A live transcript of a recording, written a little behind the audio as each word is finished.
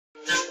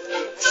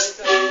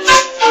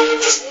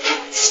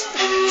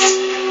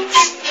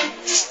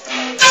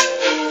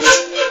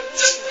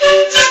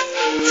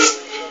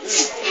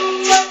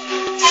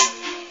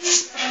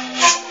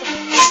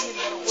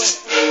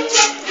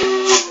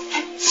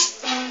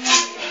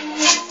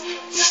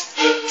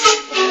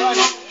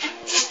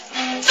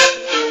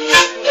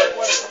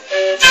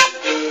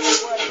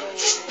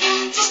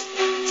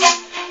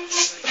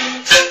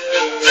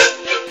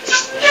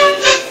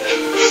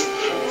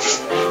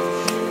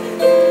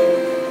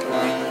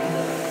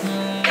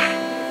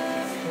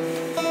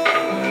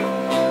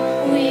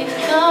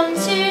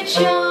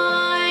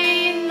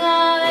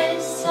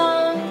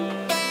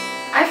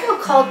I feel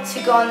called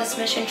to go on this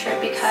mission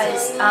trip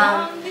because,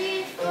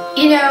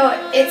 you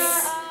know,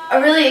 it's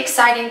a really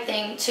exciting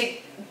thing to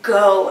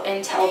go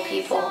and tell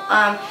people.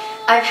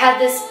 I've had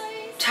this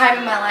time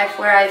in my life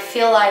where I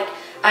feel like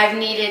I've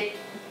needed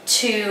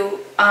to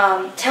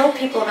tell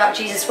people about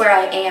Jesus where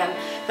I am,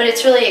 but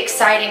it's really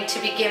exciting to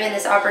be given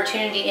this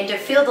opportunity and to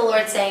feel the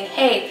Lord saying,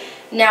 hey,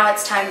 now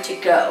it's time to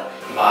go.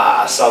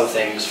 I saw the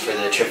things for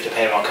the trip to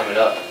Panama coming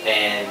up,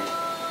 and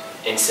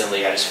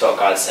instantly I just felt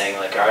God saying,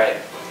 like, all right,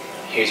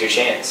 here's your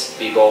chance.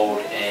 Be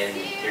bold, and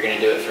you're going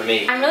to do it for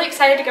me. I'm really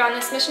excited to go on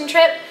this mission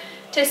trip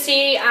to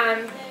see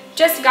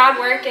just God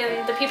work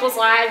in the people's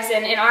lives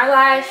and in our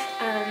life,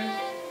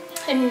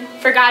 and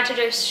for God to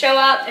just show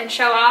up and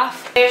show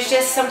off. There's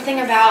just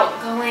something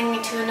about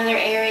going to another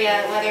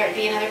area, whether it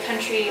be another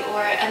country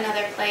or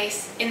another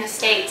place in the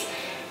States,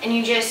 and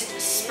you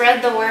just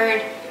spread the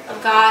word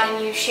of God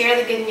and you share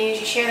the good news,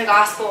 you share the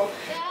gospel.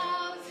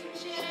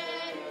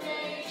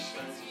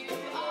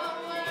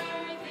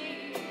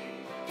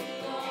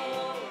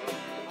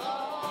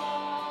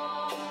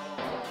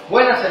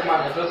 Buenas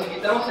hermanos, los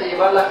invitamos a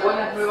llevar las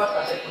buenas nuevas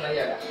a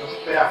Secundaria. Los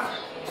esperamos.